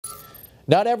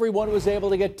Not everyone was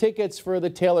able to get tickets for the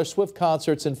Taylor Swift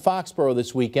concerts in Foxborough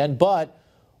this weekend, but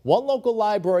one local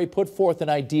library put forth an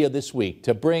idea this week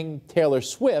to bring Taylor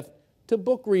Swift to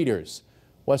book readers.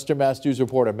 Western Mass News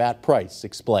reporter Matt Price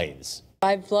explains.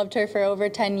 I've loved her for over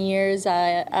 10 years.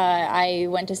 I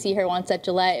went to see her once at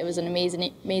Gillette. It was an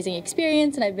amazing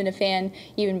experience, and I've been a fan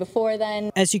even before then.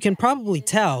 As you can probably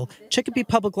tell, Chicopee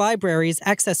Public Library's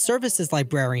Access Services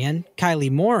librarian,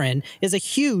 Kylie Morin, is a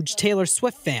huge Taylor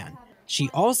Swift fan. She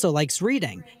also likes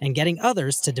reading and getting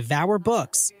others to devour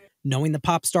books. Knowing the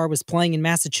pop star was playing in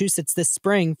Massachusetts this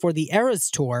spring for the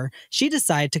Eras Tour, she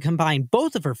decided to combine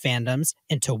both of her fandoms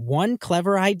into one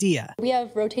clever idea. We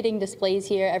have rotating displays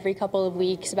here every couple of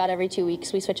weeks. About every 2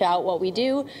 weeks we switch out what we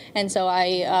do, and so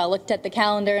I looked at the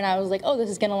calendar and I was like, oh,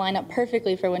 this is going to line up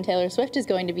perfectly for when Taylor Swift is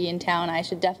going to be in town. I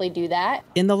should definitely do that.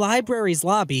 In the library's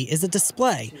lobby is a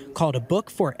display called A Book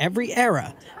for Every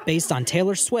Era, based on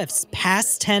Taylor Swift's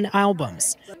past 10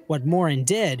 albums. What Morin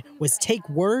did was take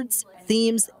words,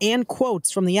 themes, and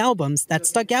quotes from the albums that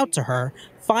stuck out to her,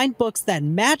 find books that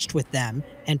matched with them,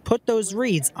 and put those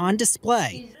reads on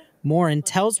display. Morin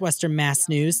tells Western Mass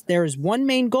News there is one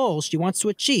main goal she wants to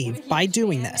achieve by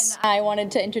doing this. I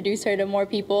wanted to introduce her to more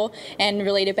people and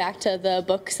relate it back to the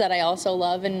books that I also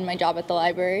love in my job at the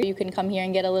library. You can come here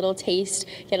and get a little taste,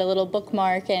 get a little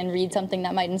bookmark, and read something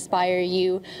that might inspire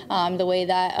you the way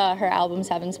that her albums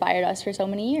have inspired us for so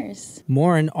many years.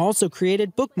 Morin also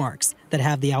created bookmarks that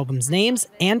have the album's names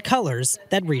and colors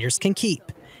that readers can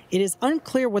keep. It is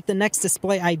unclear what the next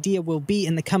display idea will be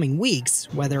in the coming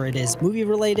weeks, whether it is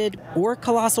movie-related or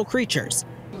colossal creatures.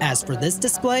 As for this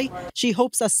display, she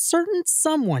hopes a certain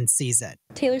someone sees it.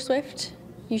 Taylor Swift,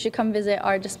 you should come visit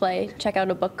our display, check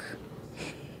out a book.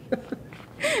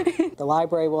 The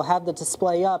library will have the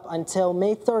display up until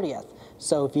May 30th,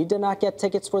 so if you did not get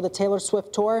tickets for the Taylor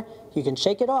Swift tour, you can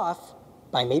shake it off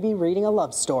by maybe reading a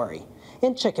love story.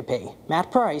 In Chicopee, Matt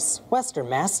Price, Western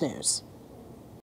Mass News.